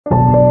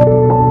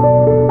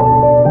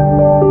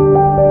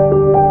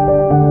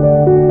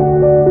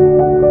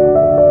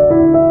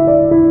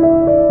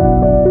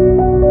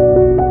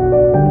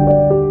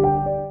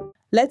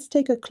Let's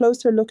take a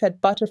closer look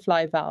at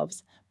butterfly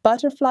valves.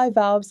 Butterfly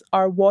valves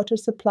are water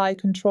supply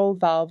control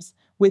valves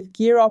with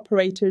gear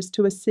operators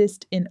to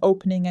assist in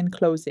opening and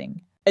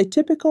closing. A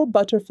typical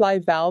butterfly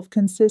valve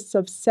consists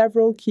of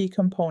several key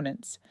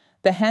components: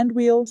 the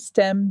handwheel,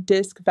 stem,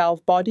 disc,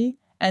 valve body,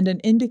 and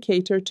an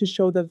indicator to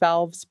show the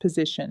valve's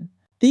position.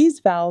 These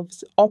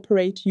valves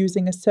operate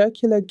using a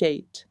circular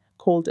gate,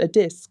 called a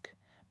disc,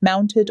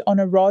 mounted on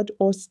a rod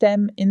or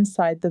stem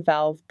inside the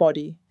valve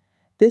body.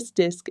 This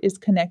disc is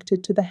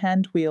connected to the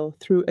handwheel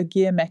through a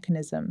gear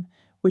mechanism,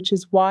 which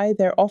is why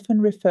they're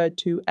often referred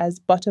to as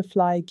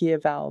butterfly gear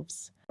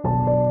valves.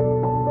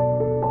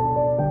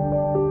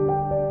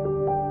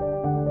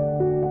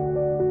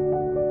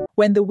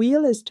 When the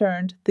wheel is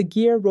turned, the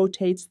gear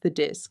rotates the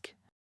disc.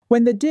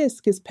 When the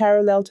disc is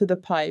parallel to the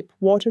pipe,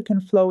 water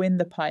can flow in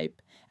the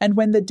pipe, and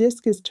when the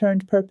disc is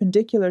turned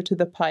perpendicular to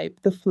the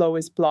pipe, the flow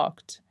is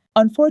blocked.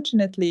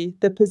 Unfortunately,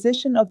 the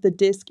position of the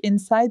disc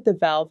inside the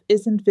valve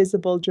isn't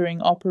visible during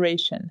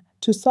operation.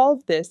 To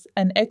solve this,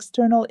 an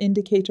external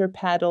indicator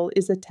paddle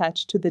is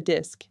attached to the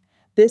disc.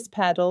 This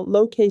paddle,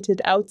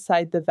 located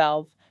outside the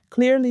valve,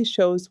 clearly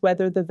shows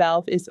whether the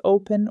valve is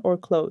open or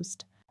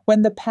closed.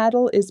 When the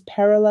paddle is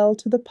parallel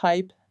to the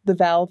pipe, the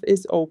valve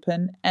is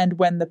open, and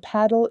when the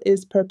paddle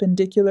is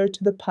perpendicular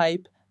to the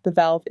pipe, the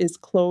valve is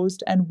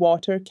closed and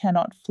water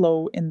cannot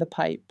flow in the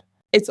pipe.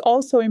 It's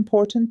also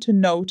important to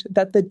note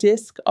that the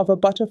disc of a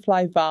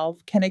butterfly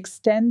valve can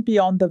extend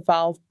beyond the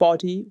valve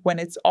body when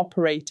it's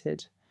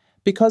operated.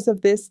 Because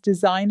of this,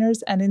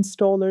 designers and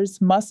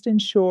installers must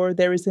ensure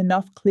there is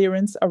enough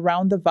clearance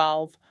around the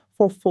valve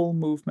for full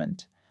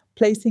movement.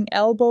 Placing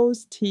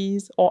elbows,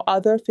 T's, or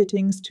other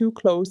fittings too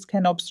close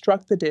can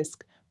obstruct the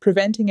disc,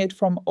 preventing it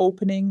from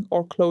opening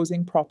or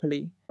closing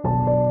properly.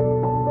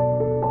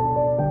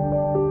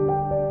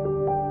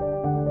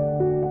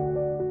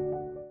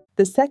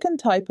 The second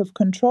type of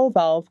control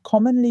valve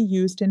commonly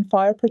used in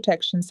fire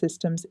protection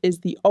systems is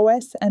the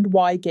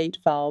OS&Y gate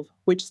valve,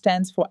 which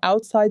stands for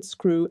outside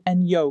screw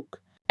and yoke.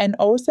 An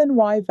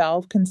OS&Y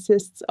valve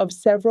consists of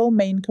several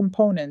main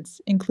components,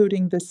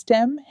 including the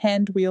stem,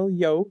 handwheel,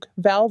 yoke,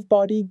 valve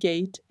body,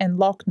 gate, and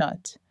lock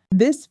nut.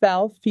 This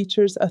valve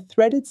features a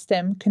threaded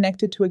stem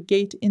connected to a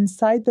gate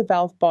inside the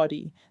valve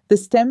body. The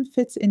stem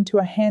fits into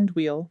a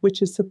handwheel, which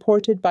is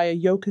supported by a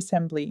yoke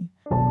assembly.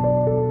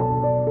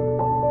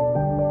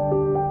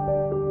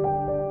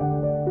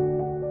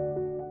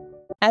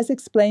 As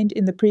explained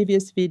in the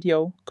previous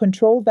video,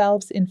 control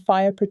valves in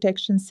fire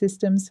protection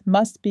systems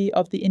must be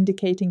of the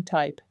indicating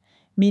type,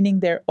 meaning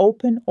their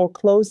open or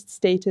closed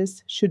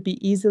status should be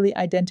easily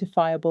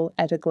identifiable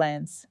at a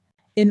glance.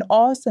 In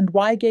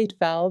OS&Y gate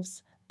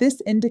valves,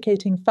 this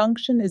indicating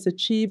function is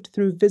achieved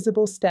through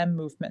visible stem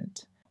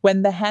movement.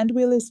 When the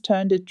handwheel is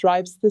turned, it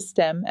drives the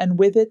stem and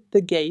with it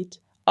the gate,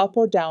 up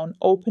or down,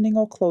 opening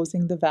or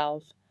closing the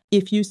valve.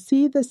 If you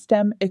see the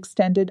stem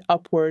extended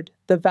upward,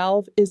 the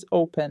valve is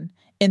open.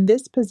 In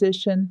this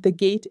position, the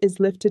gate is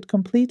lifted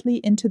completely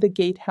into the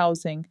gate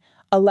housing,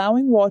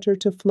 allowing water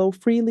to flow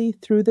freely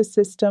through the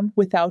system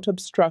without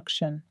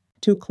obstruction.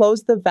 To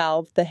close the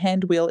valve, the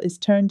handwheel is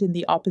turned in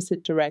the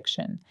opposite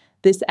direction.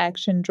 This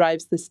action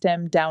drives the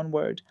stem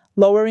downward,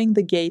 lowering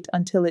the gate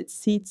until it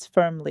seats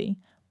firmly,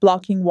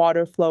 blocking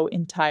water flow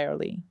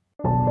entirely.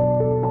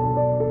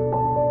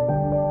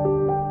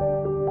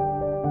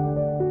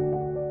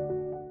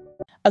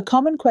 A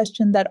common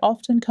question that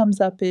often comes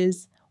up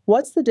is,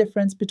 what's the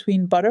difference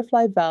between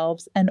butterfly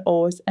valves and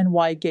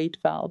OS&Y gate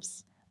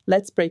valves?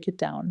 Let's break it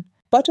down.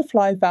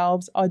 Butterfly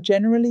valves are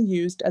generally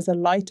used as a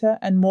lighter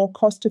and more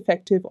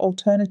cost-effective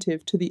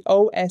alternative to the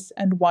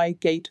OS&Y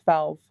gate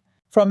valve.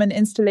 From an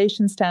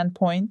installation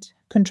standpoint,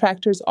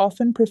 contractors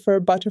often prefer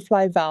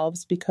butterfly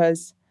valves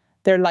because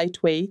they're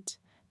lightweight,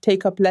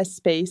 take up less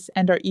space,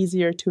 and are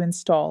easier to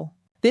install.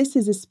 This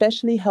is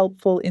especially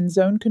helpful in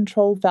zone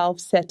control valve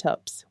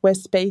setups, where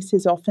space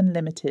is often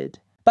limited.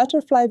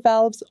 Butterfly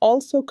valves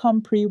also come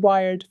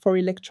pre-wired for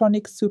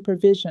electronic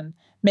supervision,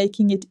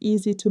 making it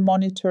easy to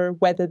monitor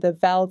whether the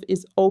valve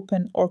is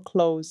open or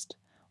closed.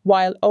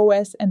 While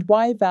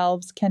OS&Y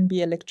valves can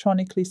be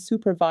electronically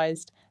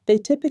supervised, they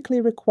typically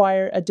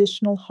require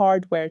additional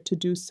hardware to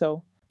do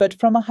so. But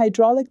from a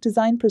hydraulic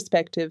design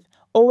perspective,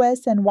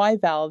 OS&Y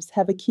valves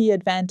have a key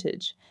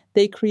advantage.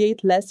 They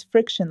create less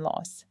friction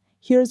loss.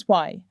 Here's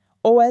why.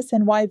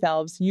 OS&Y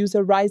valves use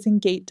a rising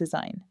gate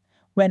design.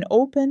 When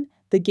open,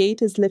 the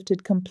gate is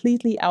lifted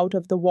completely out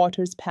of the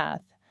water's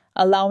path,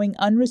 allowing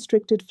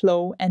unrestricted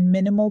flow and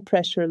minimal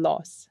pressure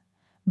loss.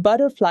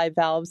 Butterfly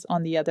valves,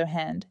 on the other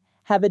hand,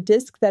 have a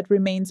disc that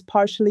remains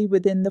partially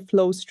within the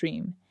flow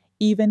stream,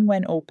 even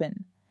when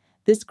open.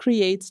 This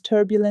creates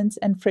turbulence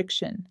and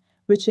friction,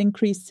 which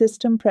increase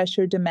system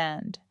pressure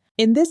demand.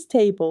 In this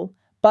table,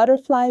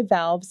 butterfly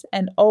valves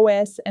and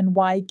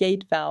OS&Y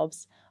gate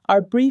valves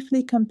are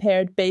briefly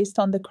compared based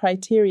on the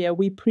criteria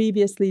we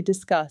previously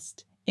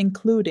discussed,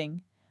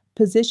 including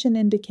position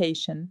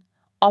indication,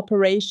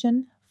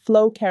 operation,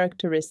 flow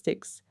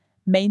characteristics,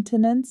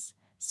 maintenance,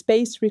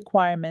 space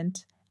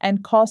requirement,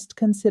 and cost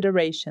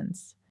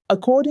considerations.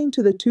 According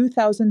to the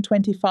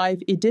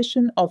 2025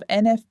 edition of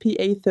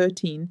NFPA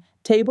 13,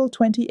 Table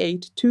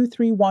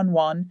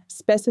 28-2311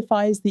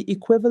 specifies the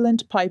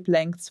equivalent pipe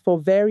lengths for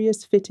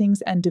various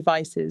fittings and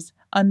devices,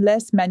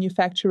 unless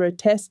manufacturer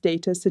test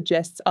data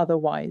suggests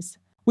otherwise.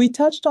 We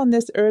touched on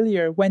this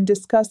earlier when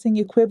discussing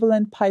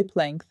equivalent pipe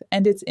length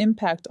and its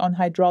impact on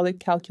hydraulic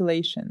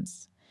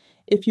calculations.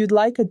 If you'd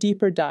like a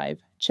deeper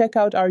dive, check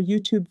out our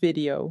YouTube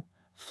video,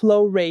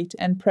 Flow Rate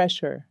and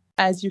Pressure.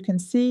 As you can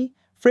see,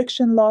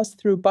 friction loss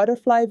through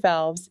butterfly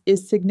valves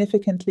is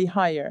significantly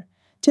higher,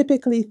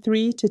 typically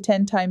 3 to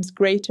 10 times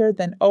greater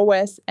than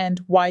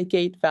OS&Y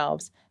gate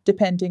valves,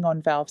 depending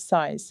on valve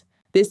size.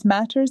 This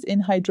matters in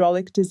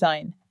hydraulic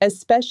design,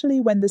 especially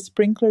when the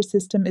sprinkler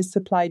system is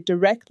supplied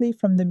directly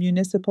from the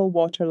municipal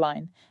water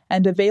line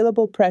and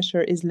available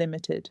pressure is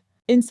limited.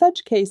 In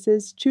such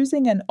cases,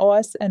 choosing an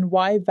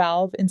OS&Y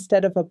valve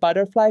instead of a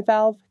butterfly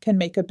valve can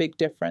make a big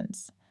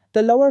difference.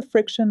 The lower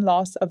friction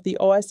loss of the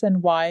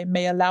OS&Y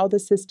may allow the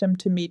system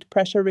to meet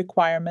pressure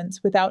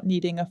requirements without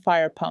needing a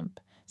fire pump,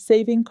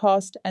 saving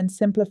cost and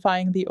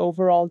simplifying the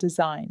overall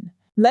design.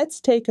 Let's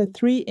take a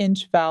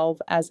 3-inch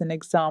valve as an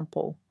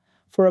example.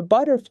 For a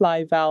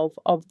butterfly valve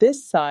of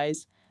this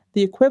size,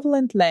 the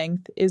equivalent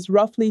length is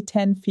roughly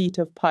 10 feet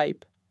of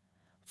pipe.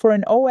 For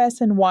an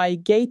OS&Y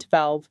gate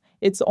valve,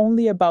 it's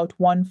only about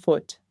 1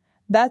 foot.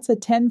 That's a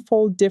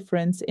 10-fold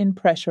difference in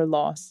pressure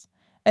loss,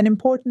 an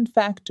important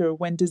factor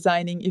when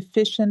designing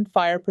efficient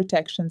fire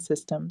protection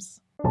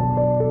systems.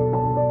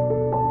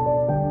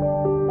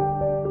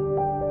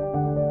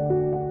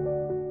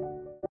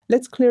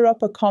 Let's clear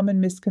up a common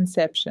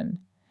misconception.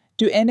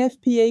 Do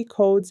NFPA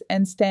codes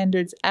and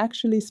standards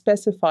actually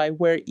specify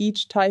where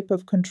each type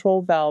of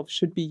control valve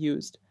should be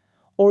used?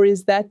 Or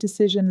is that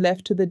decision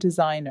left to the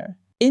designer?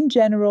 In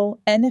general,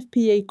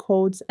 NFPA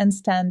codes and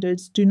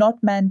standards do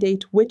not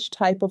mandate which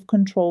type of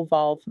control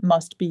valve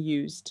must be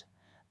used.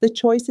 The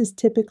choice is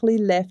typically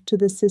left to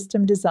the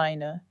system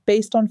designer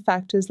based on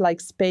factors like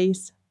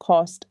space,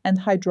 cost, and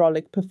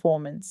hydraulic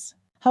performance.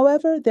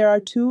 However, there are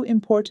 2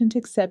 important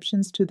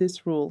exceptions to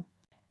this rule.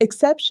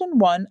 Exception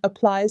 1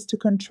 applies to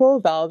control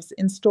valves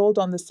installed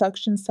on the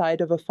suction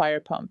side of a fire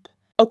pump.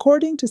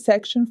 According to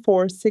Section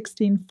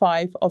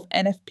 4.16.5 of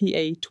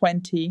NFPA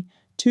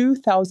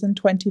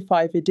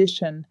 2025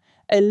 edition,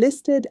 a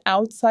listed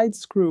outside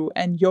screw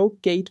and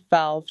yoke gate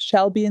valve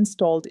shall be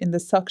installed in the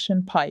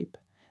suction pipe.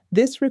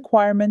 This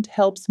requirement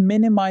helps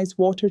minimize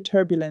water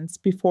turbulence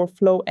before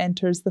flow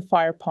enters the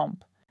fire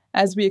pump.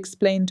 As we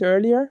explained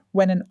earlier,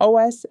 when an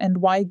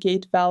OS&Y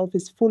gate valve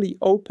is fully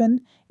open,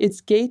 its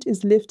gate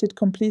is lifted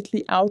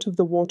completely out of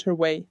the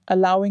waterway,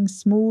 allowing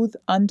smooth,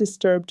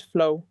 undisturbed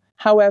flow.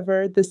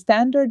 However, the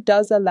standard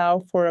does allow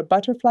for a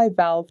butterfly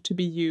valve to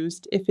be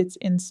used if it's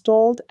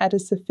installed at a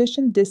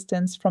sufficient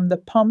distance from the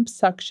pump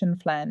suction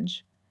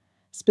flange.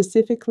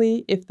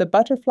 Specifically, if the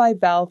butterfly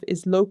valve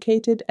is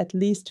located at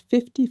least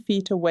 50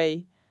 feet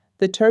away,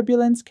 the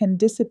turbulence can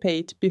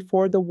dissipate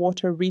before the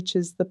water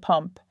reaches the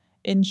pump,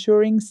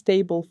 ensuring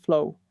stable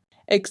flow.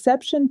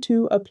 Exception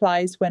 2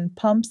 applies when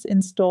pumps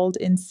installed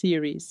in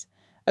series.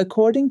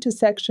 According to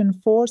Section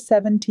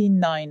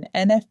 4.17.9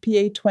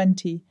 NFPA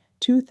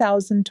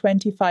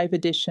 2025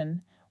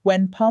 edition,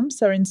 when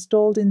pumps are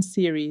installed in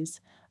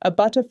series, a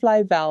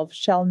butterfly valve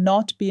shall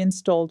not be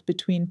installed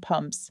between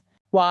pumps.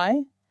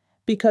 Why?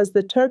 Because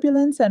the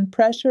turbulence and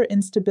pressure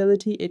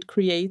instability it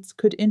creates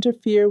could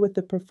interfere with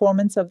the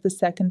performance of the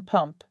second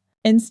pump.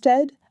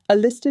 Instead, a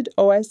listed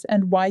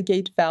OS&Y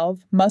gate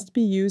valve must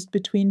be used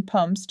between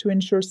pumps to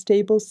ensure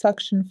stable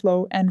suction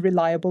flow and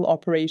reliable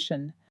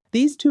operation.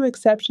 These 2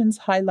 exceptions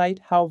highlight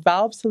how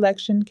valve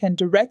selection can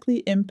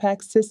directly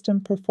impact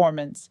system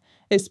performance,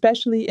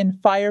 especially in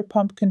fire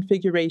pump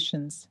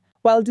configurations.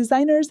 While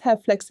designers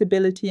have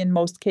flexibility in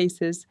most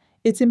cases,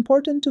 it's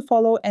important to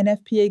follow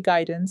NFPA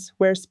guidance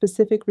where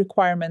specific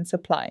requirements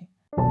apply.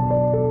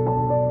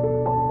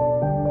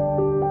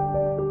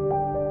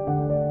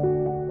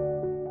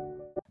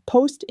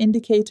 Post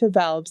indicator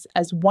valves,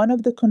 as one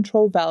of the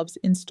control valves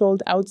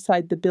installed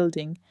outside the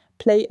building,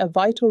 play a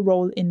vital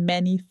role in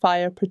many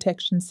fire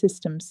protection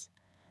systems.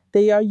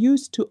 They are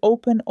used to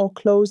open or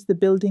close the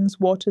building's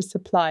water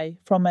supply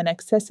from an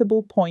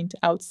accessible point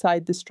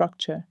outside the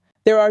structure.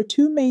 There are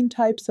 2 main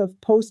types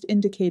of post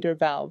indicator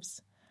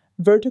valves: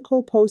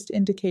 vertical post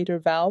indicator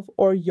valve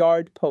or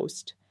yard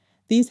post.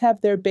 These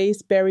have their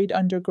base buried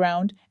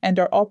underground and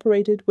are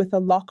operated with a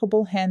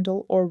lockable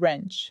handle or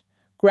wrench.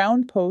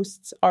 Ground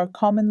posts are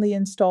commonly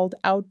installed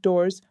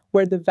outdoors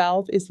where the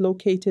valve is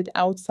located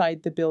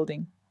outside the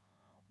building.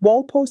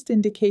 Wall post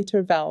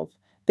indicator valve.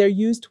 They're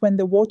used when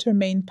the water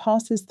main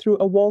passes through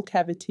a wall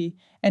cavity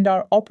and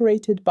are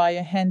operated by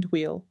a hand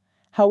wheel.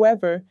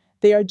 However,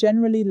 they are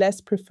generally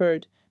less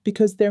preferred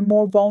because they're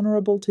more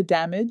vulnerable to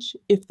damage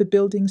if the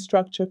building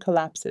structure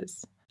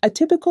collapses. A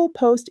typical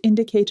post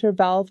indicator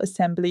valve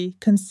assembly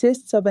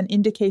consists of an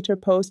indicator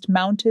post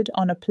mounted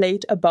on a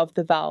plate above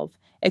the valve,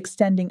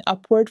 extending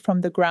upward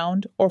from the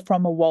ground or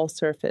from a wall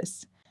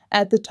surface.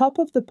 At the top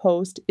of the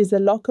post is a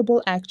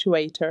lockable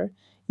actuator,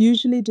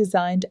 usually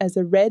designed as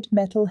a red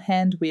metal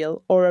hand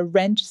wheel or a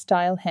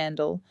wrench-style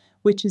handle,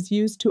 which is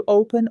used to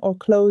open or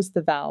close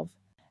the valve.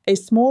 A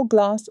small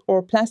glass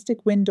or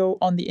plastic window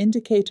on the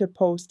indicator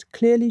post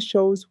clearly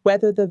shows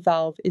whether the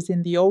valve is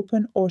in the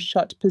open or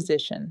shut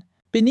position.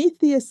 Beneath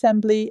the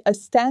assembly, a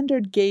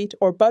standard gate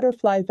or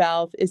butterfly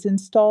valve is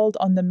installed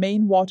on the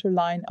main water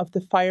line of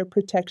the fire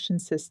protection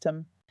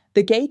system.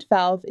 The gate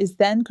valve is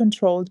then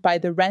controlled by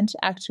the wrench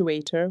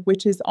actuator,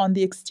 which is on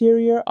the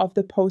exterior of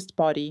the post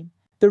body.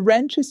 The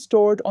wrench is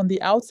stored on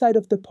the outside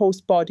of the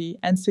post body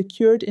and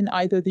secured in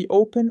either the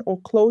open or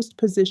closed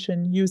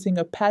position using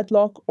a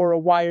padlock or a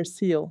wire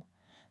seal.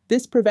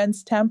 This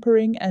prevents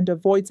tampering and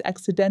avoids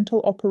accidental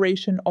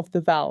operation of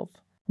the valve.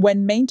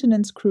 When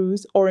maintenance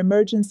crews or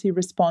emergency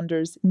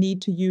responders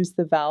need to use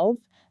the valve,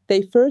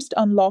 they first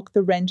unlock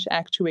the wrench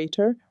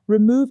actuator,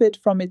 remove it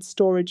from its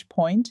storage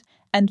point,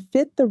 and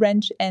fit the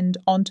wrench end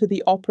onto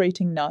the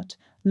operating nut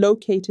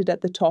located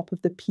at the top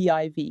of the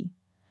PIV.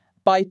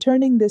 By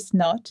turning this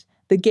nut,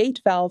 the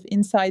gate valve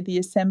inside the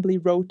assembly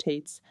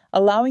rotates,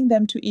 allowing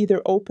them to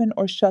either open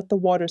or shut the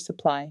water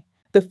supply.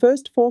 The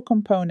first four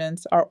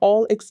components are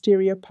all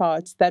exterior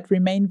parts that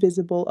remain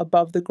visible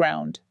above the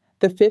ground.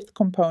 The fifth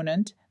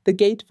component, the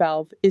gate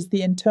valve, is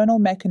the internal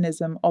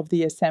mechanism of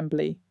the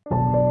assembly.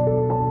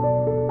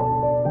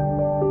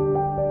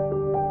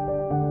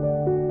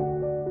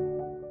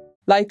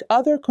 Like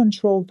other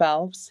control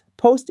valves,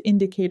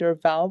 post-indicator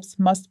valves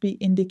must be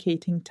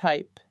indicating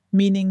type,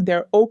 meaning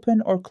their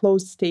open or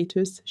closed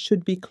status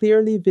should be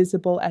clearly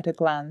visible at a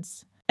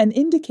glance. An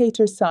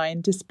indicator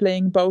sign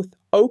displaying both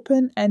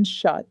open and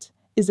shut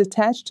is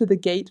attached to the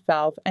gate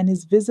valve and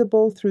is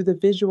visible through the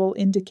visual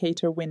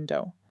indicator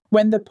window.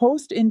 When the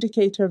post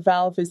indicator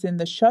valve is in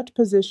the shut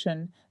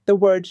position, the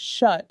word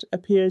shut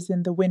appears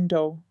in the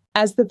window.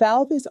 As the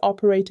valve is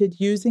operated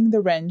using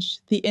the wrench,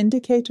 the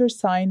indicator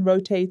sign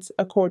rotates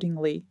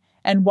accordingly,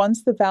 and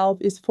once the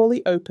valve is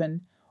fully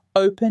open,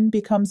 open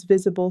becomes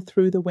visible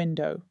through the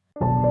window.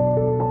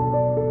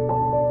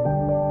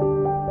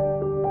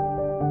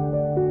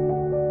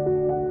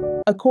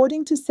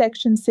 According to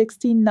Section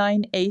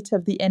 16.9.8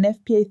 of the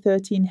NFPA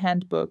 13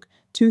 Handbook,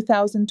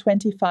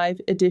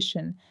 2025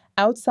 edition,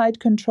 outside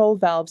control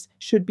valves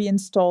should be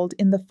installed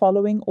in the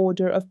following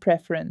order of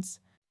preference.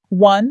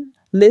 1.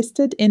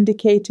 Listed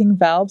indicating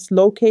valves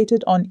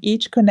located on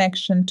each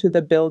connection to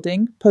the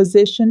building,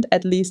 positioned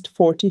at least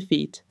 40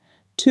 feet.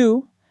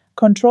 2.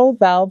 Control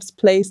valves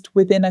placed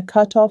within a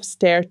cut-off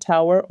stair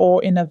tower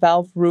or in a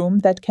valve room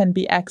that can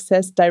be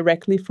accessed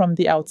directly from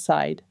the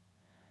outside.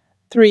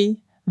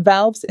 3.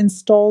 Valves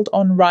installed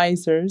on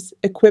risers,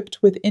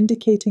 equipped with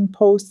indicating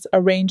posts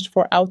arranged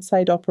for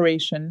outside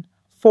operation.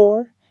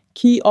 4.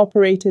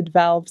 Key-operated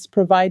valves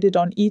provided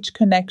on each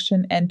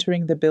connection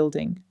entering the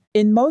building.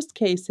 In most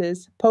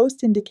cases,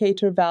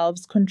 post-indicator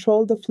valves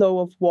control the flow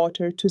of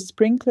water to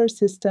sprinkler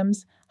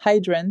systems,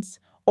 hydrants,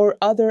 or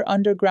other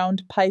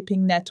underground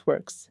piping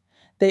networks.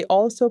 They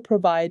also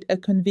provide a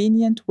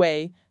convenient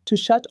way to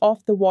shut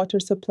off the water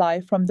supply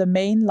from the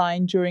main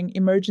line during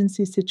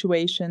emergency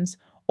situations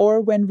or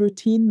when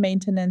routine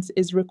maintenance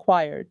is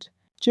required.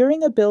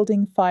 During a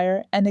building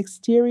fire, an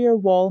exterior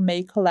wall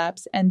may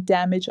collapse and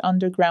damage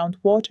underground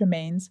water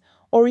mains,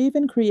 or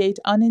even create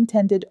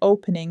unintended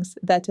openings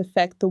that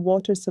affect the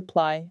water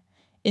supply.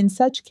 In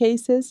such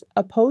cases,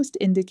 a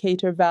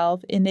post-indicator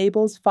valve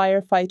enables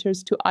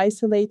firefighters to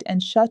isolate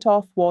and shut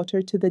off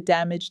water to the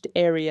damaged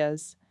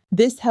areas.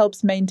 This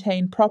helps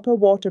maintain proper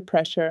water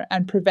pressure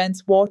and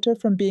prevents water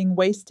from being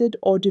wasted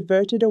or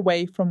diverted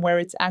away from where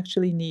it's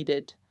actually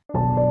needed.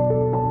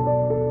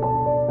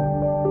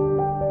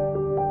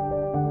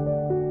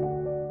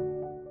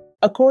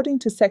 According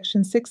to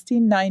Section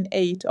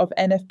 16.9.8 of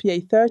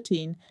NFPA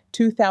 13,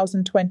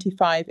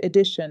 2025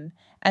 edition,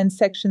 and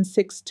Section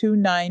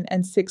 6.2.9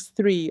 and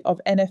 6.3 of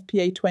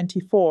NFPA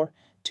 24,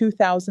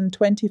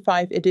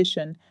 2025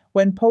 edition,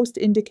 when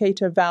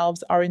post-indicator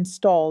valves are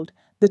installed,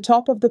 the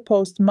top of the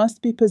post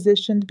must be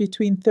positioned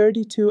between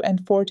 32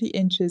 and 40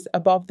 inches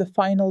above the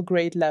final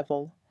grade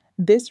level.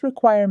 This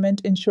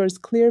requirement ensures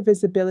clear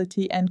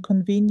visibility and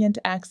convenient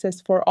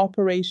access for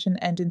operation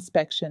and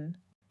inspection.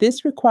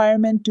 This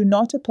requirement do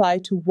not apply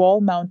to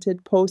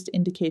wall-mounted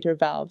post-indicator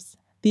valves.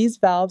 These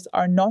valves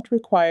are not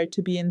required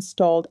to be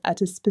installed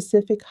at a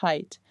specific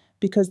height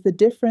because the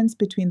difference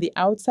between the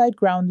outside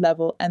ground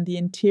level and the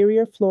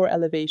interior floor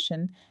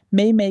elevation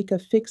may make a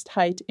fixed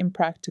height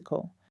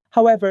impractical.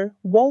 However,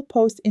 wall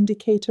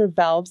post-indicator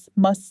valves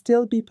must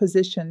still be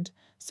positioned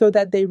so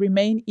that they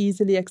remain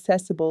easily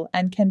accessible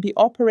and can be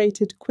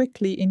operated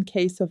quickly in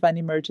case of an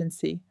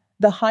emergency.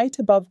 The height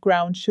above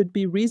ground should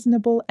be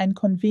reasonable and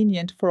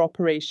convenient for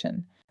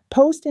operation.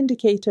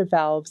 Post-indicator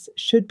valves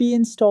should be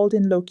installed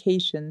in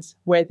locations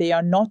where they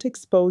are not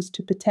exposed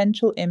to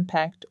potential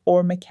impact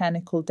or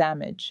mechanical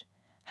damage.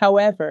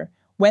 However,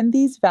 when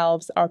these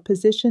valves are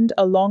positioned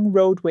along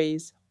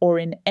roadways or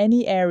in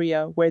any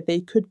area where they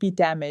could be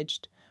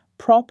damaged,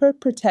 proper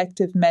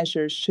protective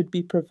measures should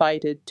be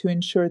provided to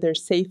ensure their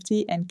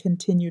safety and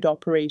continued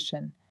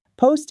operation.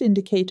 Post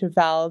indicator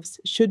valves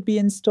should be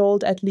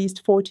installed at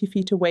least 40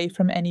 feet away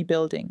from any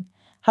building.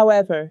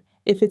 However,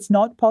 if it's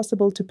not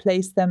possible to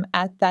place them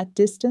at that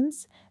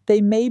distance,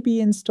 they may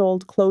be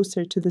installed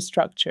closer to the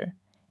structure.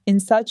 In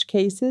such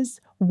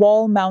cases,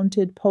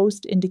 wall-mounted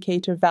post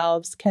indicator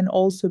valves can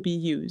also be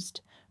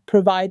used,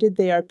 provided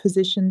they are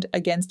positioned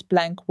against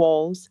blank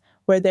walls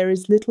where there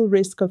is little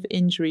risk of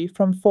injury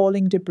from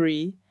falling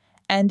debris,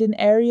 and in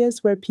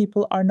areas where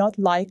people are not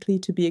likely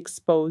to be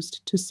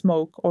exposed to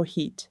smoke or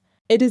heat.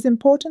 It is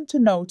important to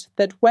note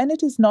that when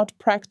it is not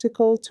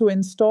practical to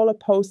install a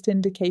post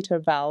indicator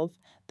valve,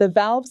 the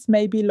valves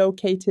may be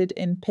located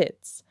in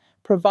pits,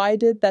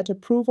 provided that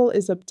approval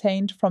is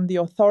obtained from the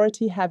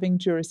authority having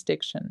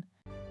jurisdiction.